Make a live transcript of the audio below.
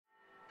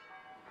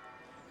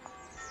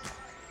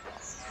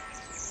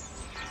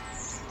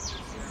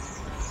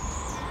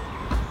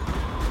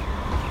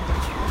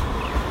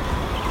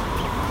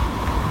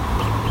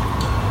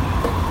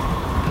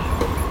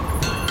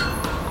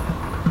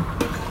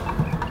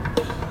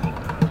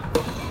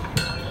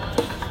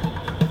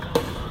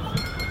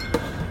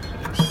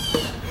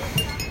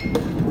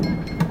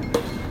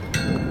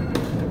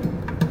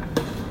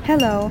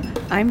Hello,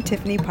 I'm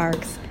Tiffany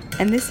Parks,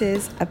 and this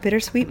is A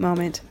Bittersweet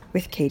Moment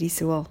with Katie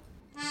Sewell.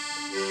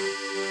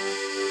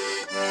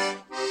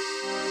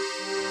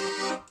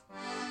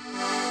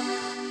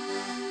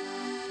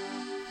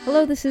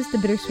 Hello, this is The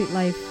Bittersweet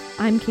Life.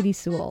 I'm Katie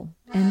Sewell,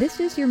 and this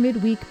is your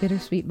midweek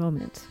Bittersweet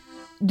Moment.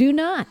 Do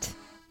not,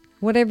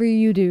 whatever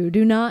you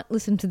do not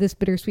listen to this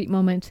Bittersweet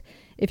Moment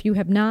if you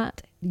have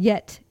not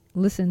yet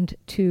listened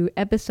to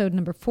episode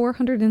number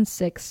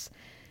 406,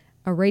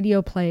 a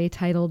radio play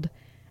titled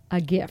A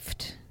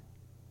Gift.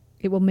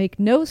 It will make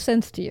no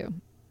sense to you,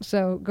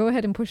 so go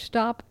ahead and push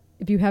stop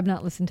if you have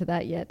not listened to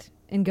that yet,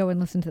 and go and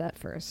listen to that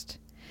first.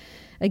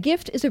 A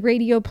Gift is a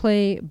radio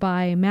play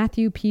by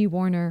Matthew P.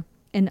 Warner,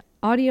 an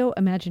Audio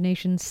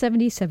Imagination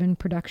 77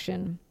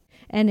 production.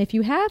 And if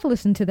you have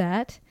listened to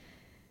that,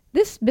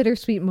 this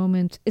bittersweet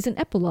moment is an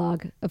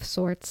epilogue of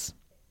sorts.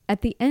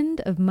 At the end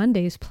of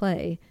Monday's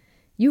play,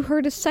 you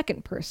heard a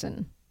second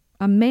person,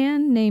 a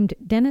man named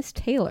Dennis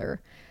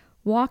Taylor,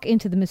 walk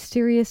into the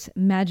mysterious,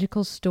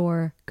 magical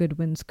store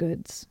Goodwin's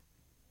Goods.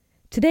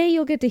 Today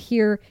you'll get to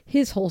hear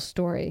his whole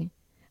story,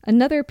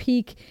 another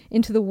peek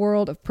into the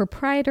world of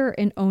proprietor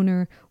and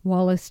owner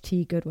Wallace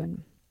T.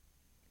 Goodwin.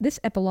 This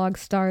epilogue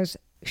stars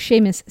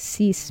Seamus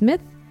C.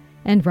 Smith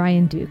and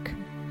Ryan Duke.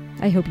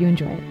 I hope you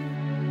enjoy it.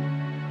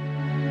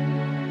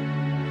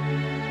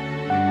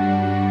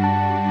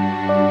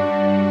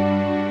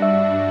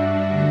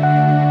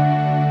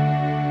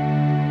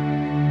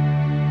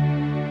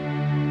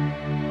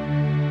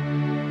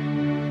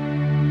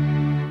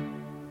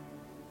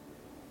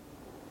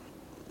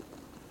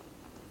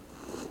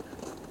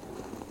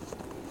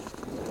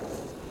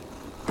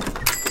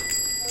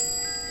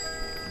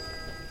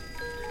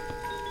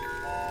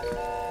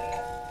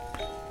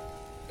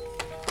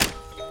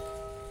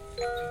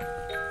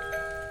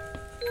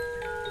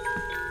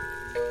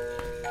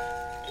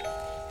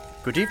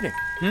 Good evening.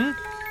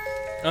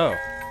 Oh.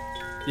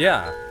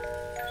 Yeah.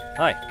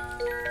 Hi.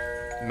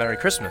 Merry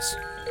Christmas.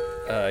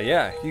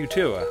 Yeah, you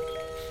too.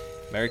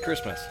 Merry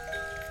Christmas.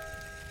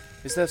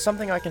 Is there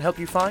something I can help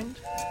you find?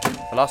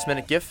 A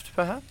last-minute gift,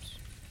 perhaps?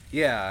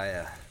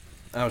 Yeah,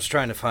 I was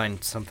trying to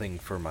find something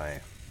for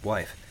my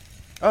wife.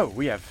 Oh,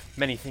 we have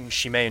many things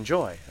she may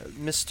enjoy.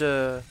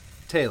 Mr.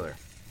 Taylor.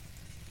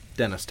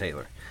 Dennis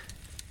Taylor.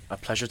 A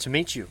pleasure to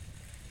meet you.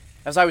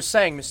 As I was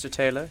saying, Mr.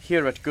 Taylor,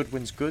 here at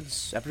Goodwin's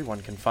Goods,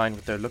 everyone can find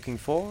what they're looking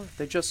for.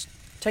 They just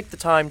take the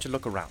time to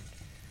look around.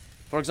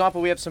 For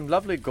example, we have some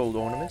lovely gold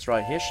ornaments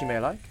right here she may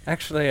like.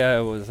 Actually, I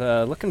was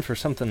looking for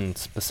something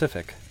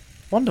specific.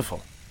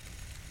 Wonderful.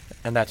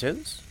 And that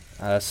is?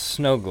 A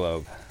snow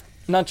globe.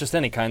 Not just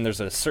any kind,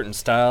 there's a certain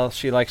style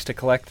she likes to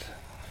collect.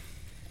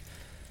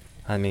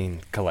 I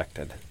mean,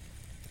 collected.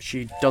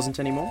 She doesn't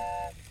anymore?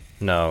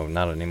 No,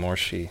 not anymore.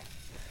 She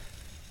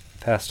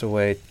passed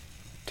away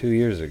 2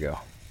 years ago.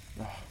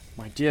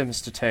 My dear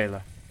Mr.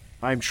 Taylor,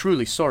 I am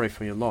truly sorry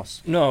for your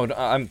loss. No,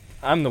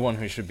 I'm the one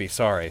who should be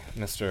sorry,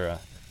 Mr.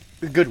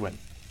 Goodwin.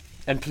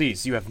 And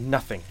please, you have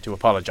nothing to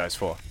apologize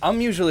for. I'm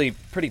usually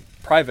pretty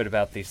private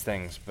about these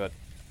things, but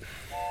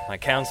my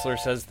counselor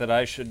says that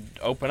I should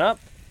open up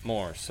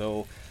more,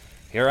 so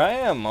here I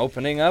am,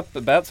 opening up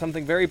about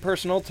something very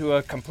personal to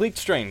a complete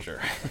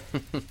stranger.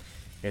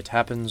 It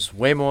happens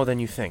way more than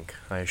you think,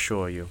 I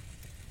assure you.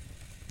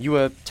 You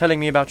were telling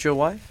me about your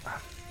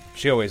wife?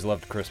 She always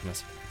loved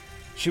Christmas.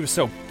 She was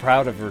so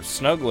proud of her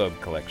snow globe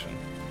collection.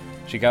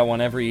 She got one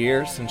every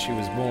year since she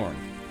was born.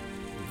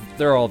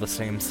 They're all the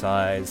same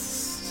size,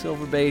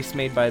 silver base,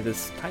 made by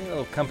this tiny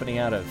little company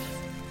out of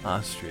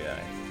Austria,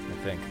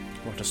 I think.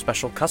 What a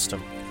special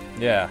custom.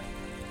 Yeah.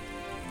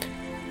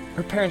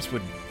 Her parents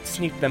would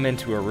sneak them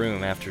into her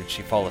room after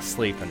she'd fall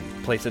asleep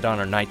and place it on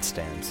her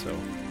nightstand, so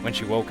when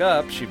she woke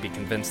up, she'd be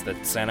convinced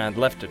that Santa had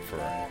left it for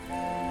her.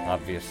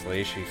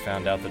 Obviously, she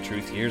found out the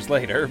truth years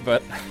later,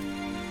 but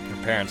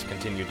her parents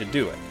continued to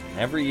do it.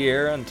 Every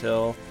year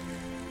until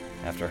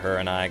after her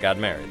and I got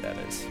married, that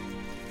is.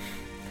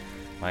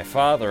 My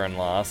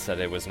father-in-law said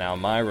it was now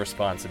my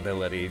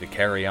responsibility to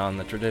carry on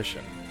the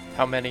tradition.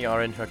 How many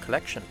are in her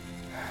collection?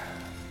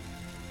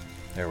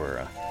 There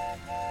were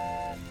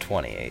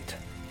 28.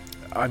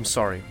 I'm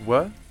sorry,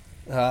 were?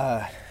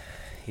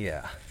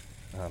 Yeah.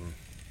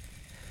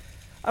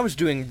 I was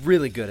doing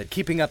really good at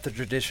keeping up the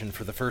tradition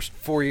for the first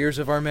 4 years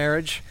of our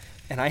marriage,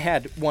 and I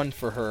had one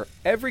for her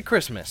every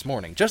Christmas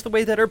morning, just the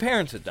way that her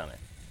parents had done it.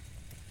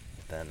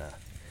 Then,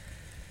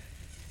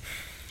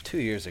 2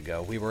 years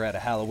ago, we were at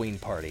a Halloween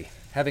party,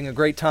 having a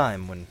great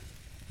time when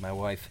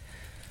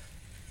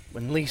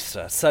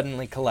Lisa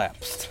suddenly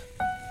collapsed.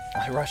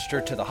 I rushed her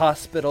to the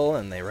hospital,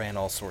 and they ran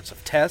all sorts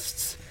of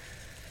tests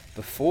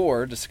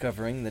before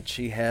discovering that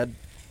she had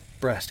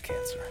breast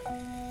cancer.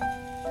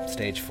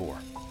 Stage 4.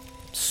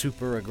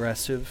 Super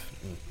aggressive,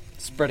 and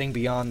spreading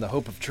beyond the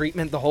hope of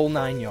treatment, the whole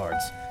 9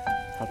 yards.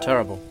 How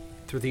terrible.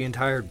 Through the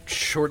entire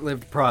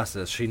short-lived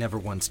process, she never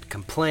once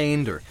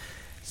complained or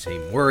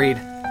seemed worried.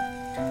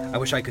 I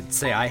wish I could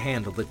say I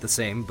handled it the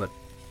same, but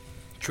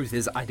truth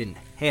is, I didn't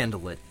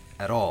handle it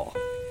at all.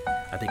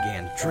 I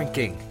began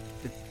drinking,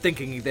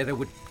 thinking that it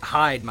would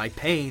hide my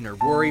pain or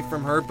worry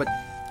from her, but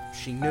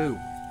She knew.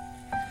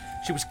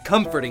 She was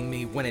comforting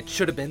me when it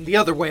should have been the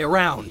other way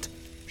around.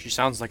 She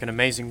sounds like an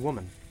amazing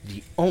woman.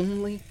 The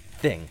only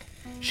thing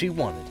she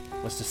wanted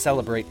was to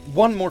celebrate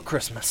one more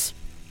Christmas.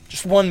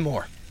 Just one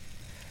more.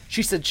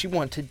 She said she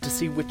wanted to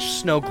see which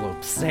snow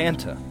globe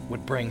Santa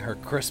would bring her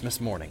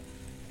Christmas morning.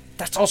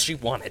 That's all she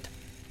wanted.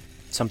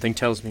 Something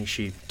tells me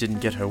she didn't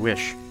get her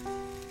wish.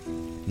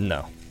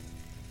 No.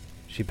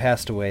 She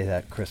passed away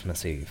that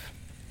Christmas Eve.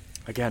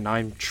 Again,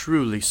 I'm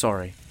truly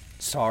sorry.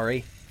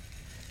 Sorry?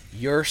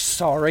 You're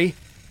sorry?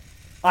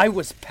 I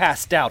was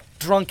passed out,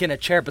 drunk in a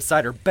chair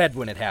beside her bed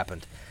when it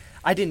happened.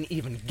 I didn't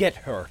even get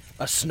her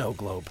a snow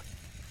globe.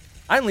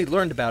 I only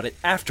learned about it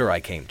after I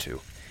came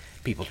to.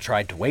 People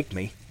tried to wake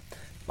me.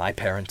 My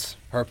parents,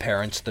 her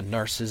parents, the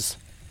nurses.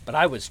 But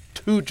I was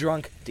too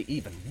drunk to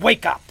even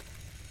wake up.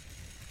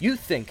 You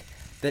think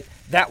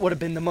that would have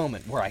been the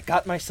moment where I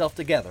got myself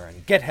together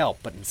and get help,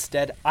 but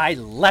instead I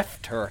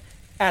left her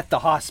at the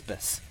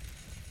hospice.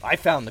 I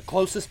found the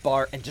closest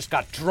bar and just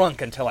got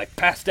drunk until I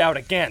passed out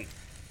again.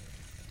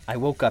 I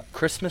woke up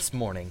Christmas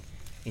morning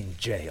in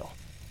jail.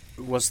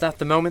 Was that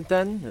the moment,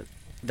 then,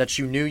 that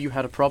you knew you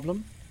had a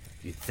problem?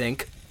 You'd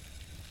think.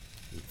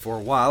 For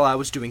a while I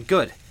was doing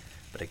good,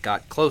 but it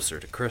got closer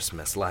to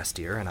Christmas last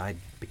year and I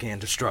began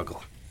to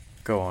struggle.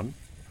 Go on.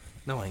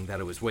 Knowing that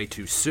it was way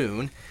too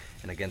soon,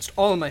 and against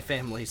all of my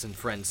family's and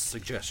friends'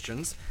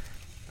 suggestions,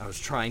 I was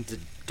trying to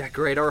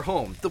decorate our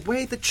home the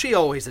way that she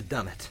always had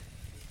done it.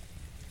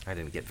 I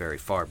didn't get very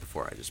far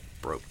before I just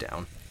broke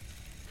down.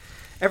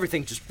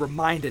 Everything just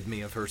reminded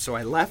me of her, so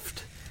I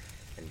left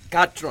and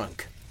got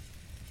drunk.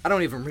 I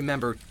don't even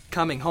remember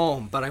coming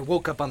home, but I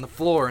woke up on the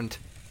floor and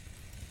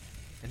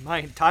my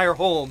entire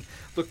home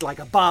looked like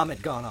a bomb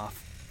had gone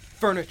off.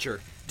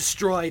 Furniture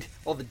destroyed,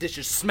 all the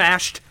dishes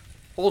smashed,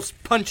 holes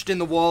punched in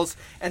the walls,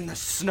 and the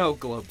snow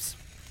globes.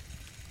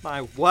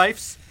 My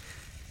wife's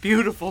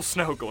beautiful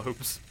snow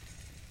globes.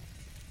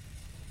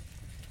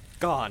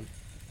 Gone.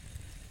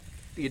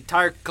 The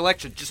entire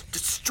collection just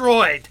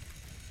destroyed.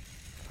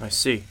 I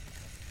see.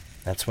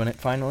 That's when it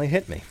finally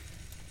hit me.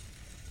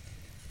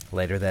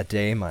 Later that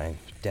day, my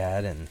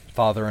dad and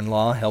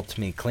father-in-law helped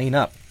me clean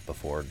up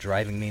before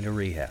driving me to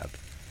rehab.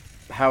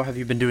 How have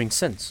you been doing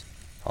since?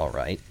 All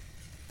right.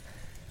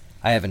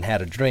 I haven't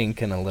had a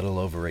drink in a little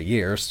over a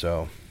year,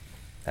 so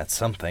that's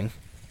something.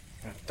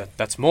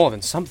 That's more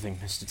than something,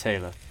 Mr.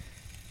 Taylor.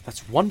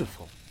 That's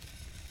wonderful.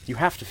 You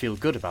have to feel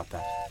good about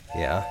that.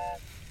 Yeah.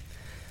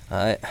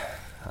 I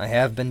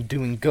have been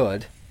doing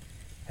good.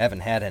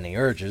 Haven't had any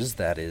urges,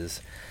 that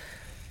is,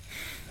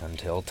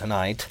 until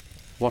tonight.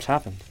 What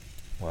happened?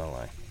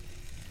 Well,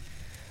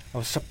 I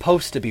was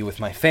supposed to be with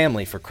my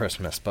family for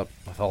Christmas, but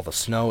with all the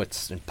snow,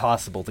 it's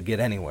impossible to get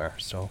anywhere,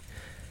 so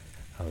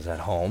I was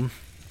at home,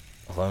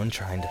 alone,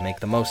 trying to make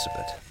the most of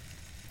it.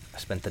 I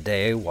spent the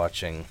day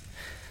watching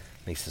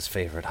Lisa's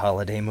favorite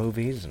holiday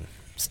movies and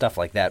stuff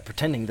like that,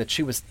 pretending that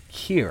she was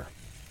here,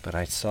 but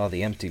I saw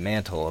the empty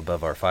mantle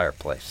above our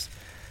fireplace.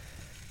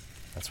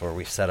 That's where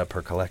we set up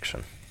her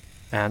collection.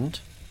 And?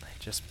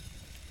 It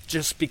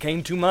just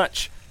became too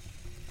much.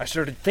 I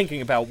started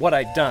thinking about what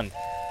I'd done,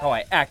 how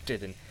I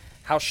acted, and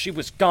how she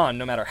was gone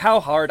no matter how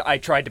hard I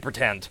tried to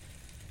pretend.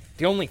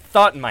 The only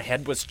thought in my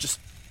head was just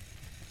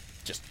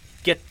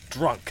get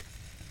drunk.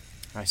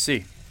 I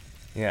see.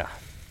 Yeah.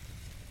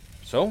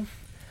 So,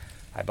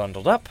 I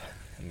bundled up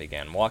and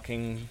began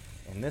walking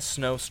in this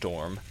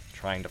snowstorm,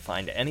 trying to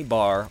find any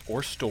bar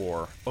or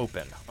store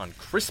open on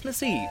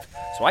Christmas Eve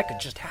so I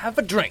could just have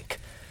a drink.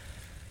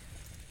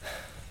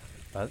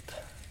 But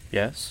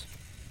Yes?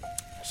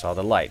 I saw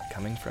the light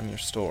coming from your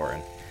store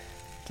and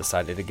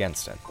decided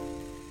against it.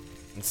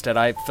 Instead,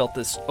 I felt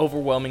this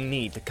overwhelming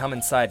need to come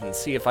inside and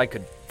see if I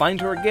could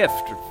find her a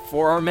gift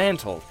for our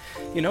mantle.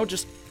 You know,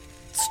 just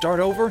start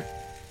over.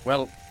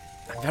 Well,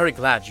 I'm very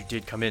glad you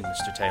did come in,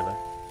 Mr. Taylor.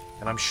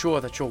 And I'm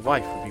sure that your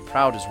wife would be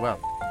proud as well.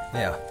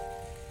 Yeah,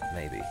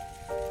 maybe.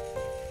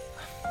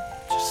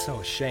 Just so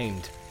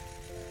ashamed.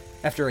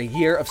 After a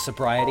year of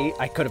sobriety,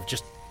 I could have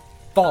just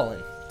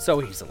fallen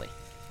so easily.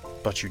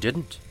 But you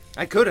didn't.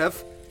 I could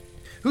have.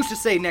 Who's to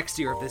say next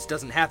year if this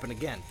doesn't happen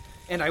again?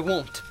 And I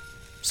won't.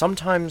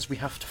 Sometimes we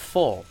have to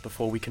fall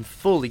before we can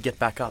fully get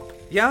back up.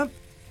 Yeah?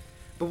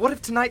 But what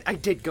if tonight I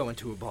did go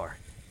into a bar?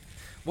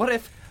 What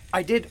if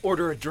I did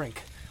order a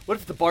drink? What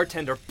if the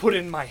bartender put it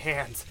in my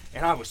hands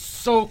and I was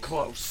so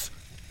close?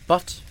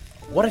 But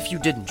what if you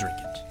didn't drink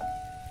it?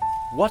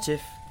 What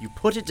if you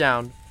put it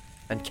down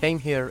and came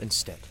here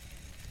instead?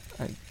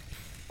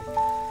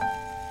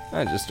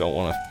 I just don't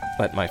want to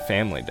let my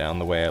family down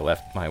the way I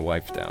left my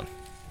wife down.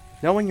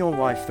 Knowing your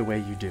wife the way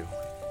you do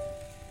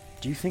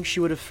you think she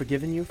would have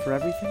forgiven you for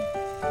everything?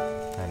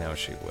 I know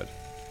she would.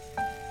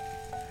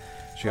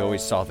 She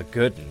always saw the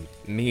good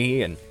in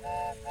me and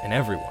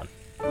everyone.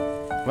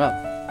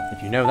 Well,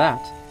 if you know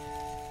that,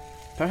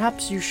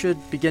 perhaps you should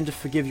begin to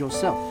forgive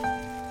yourself.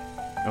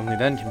 Only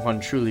then can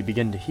one truly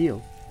begin to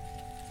heal.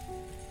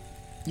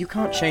 You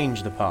can't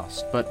change the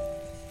past, but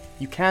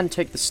you can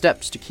take the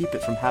steps to keep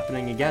it from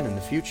happening again in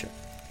the future.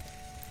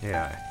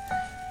 Yeah,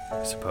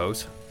 I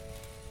suppose.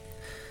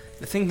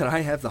 The thing that I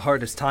have the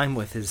hardest time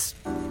with is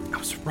I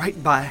was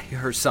right by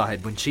her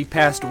side when she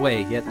passed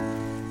away, yet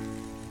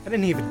I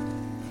didn't even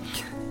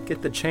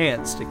get the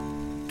chance to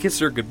kiss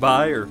her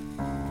goodbye or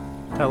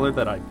tell her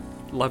that I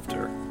loved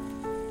her.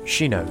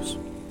 She knows.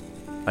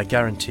 I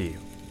guarantee you.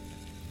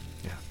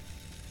 Yeah.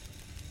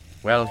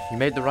 Well, you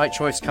made the right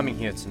choice coming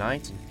here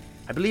tonight, and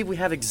I believe we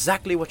have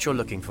exactly what you're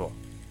looking for.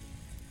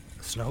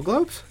 Snow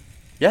globes?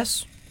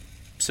 Yes?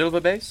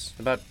 Silver base,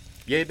 about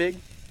yay big,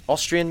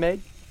 Austrian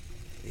made?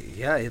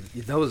 Yeah,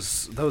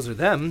 those are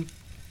them.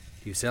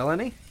 Do you sell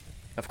any?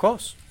 Of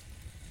course.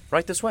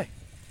 Right this way.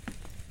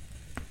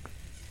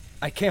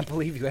 I can't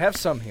believe you have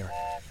some here.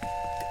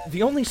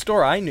 The only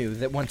store I knew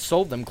that once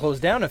sold them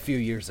closed down a few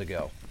years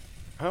ago.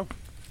 Oh,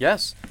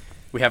 yes.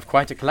 We have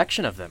quite a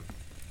collection of them.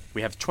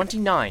 We have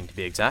 29 to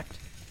be exact.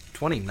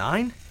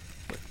 29?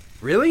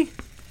 Really?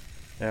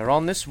 They're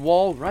on this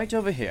wall right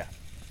over here.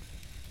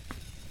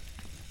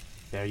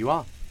 There you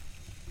are.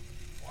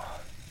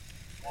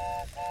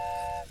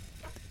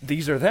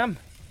 These are them.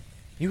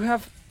 You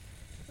have...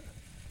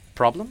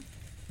 Problem?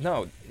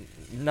 No,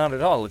 not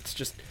at all. It's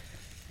just...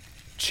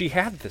 She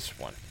had this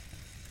one.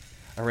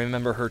 I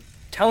remember her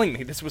telling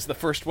me this was the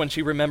first one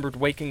she remembered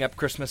waking up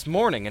Christmas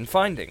morning and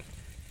finding.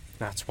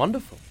 That's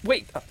wonderful.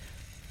 Wait,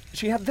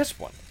 she had this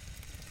one.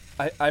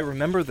 I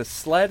remember the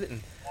sled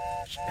and...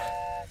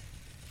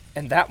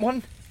 And that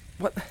one?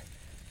 What?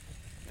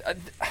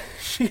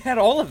 She had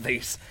all of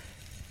these.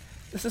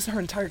 This is her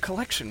entire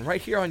collection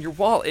right here on your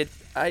wall. It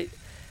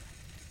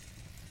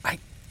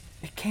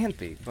can't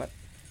be, but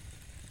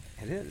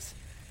it is.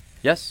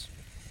 Yes.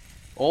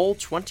 All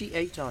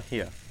 28 are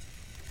here.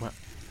 Well,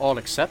 all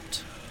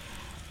except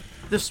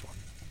this one.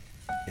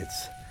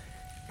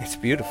 It's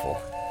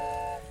beautiful.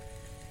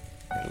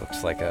 It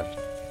looks like a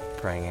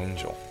praying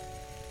angel.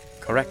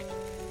 Correct.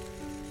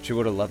 She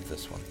would have loved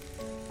this one.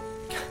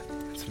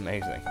 It's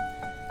amazing.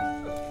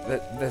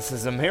 This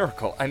is a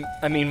miracle.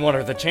 I mean, what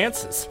are the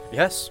chances?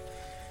 Yes.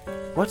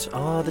 What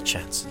are the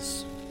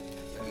chances?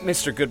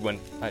 Mr. Goodwin,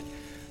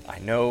 I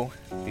know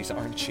these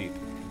aren't cheap.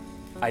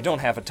 I don't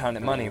have a ton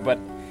of money, but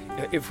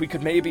if we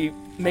could maybe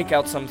make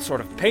out some sort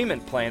of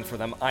payment plan for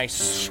them, I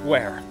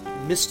swear.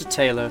 Mr.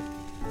 Taylor,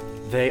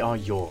 they are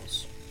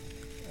yours.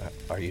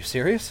 Are you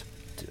serious?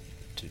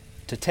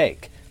 To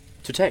take?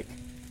 To take.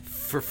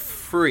 For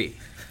free.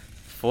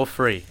 For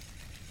free.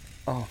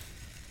 Oh,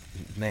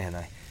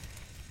 man,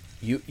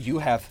 You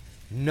have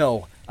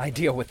no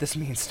idea what this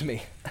means to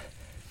me.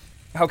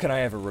 How can I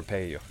ever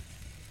repay you?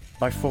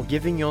 By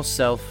forgiving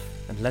yourself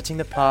and letting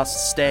the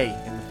past stay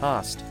in the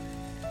past.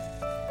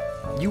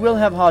 You will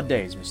have hard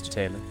days, Mr.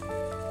 Taylor,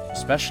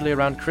 especially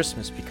around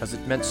Christmas because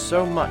it meant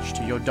so much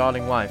to your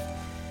darling wife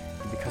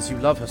and because you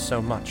love her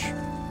so much.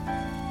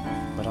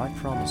 But I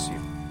promise you,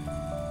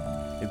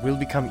 it will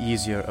become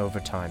easier over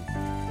time,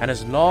 and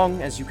as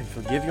long as you can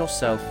forgive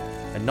yourself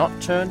and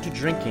not turn to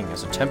drinking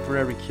as a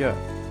temporary cure,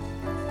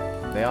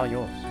 they are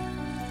yours.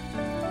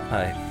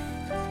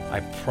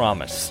 I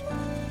promise.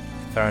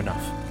 Fair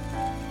enough.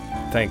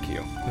 Thank you,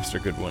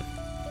 Mr. Goodwin.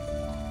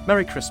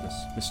 Merry Christmas,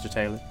 Mr.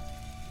 Taylor.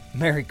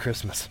 Merry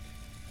Christmas.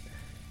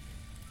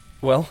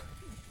 Well,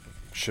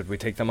 should we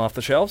take them off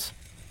the shelves?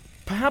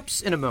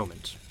 Perhaps in a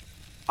moment.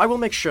 I will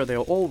make sure they are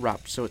all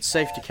wrapped so it's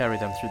safe to carry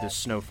them through this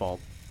snowfall.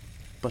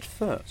 But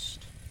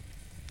first...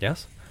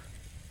 Yes?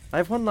 I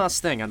have one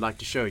last thing I'd like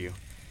to show you.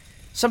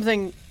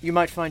 Something you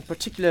might find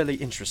particularly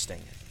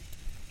interesting.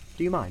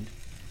 Do you mind?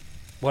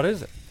 What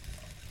is it?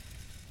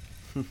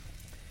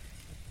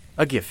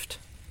 A gift.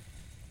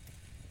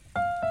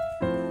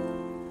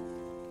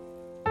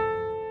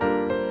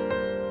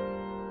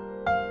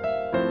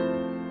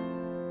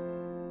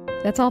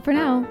 That's all for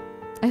now.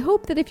 I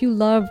hope that if you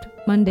loved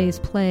Monday's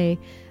play,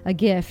 A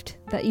Gift,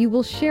 that you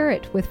will share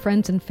it with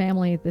friends and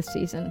family this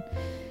season.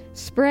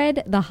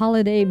 Spread the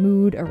holiday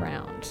mood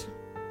around.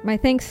 My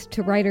thanks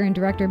to writer and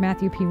director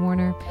Matthew P.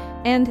 Warner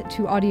and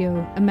to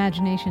Audio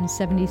Imagination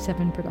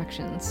 77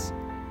 Productions.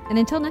 And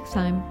until next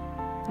time,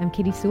 I'm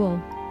Katie Sewell.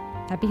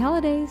 Happy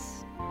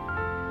holidays!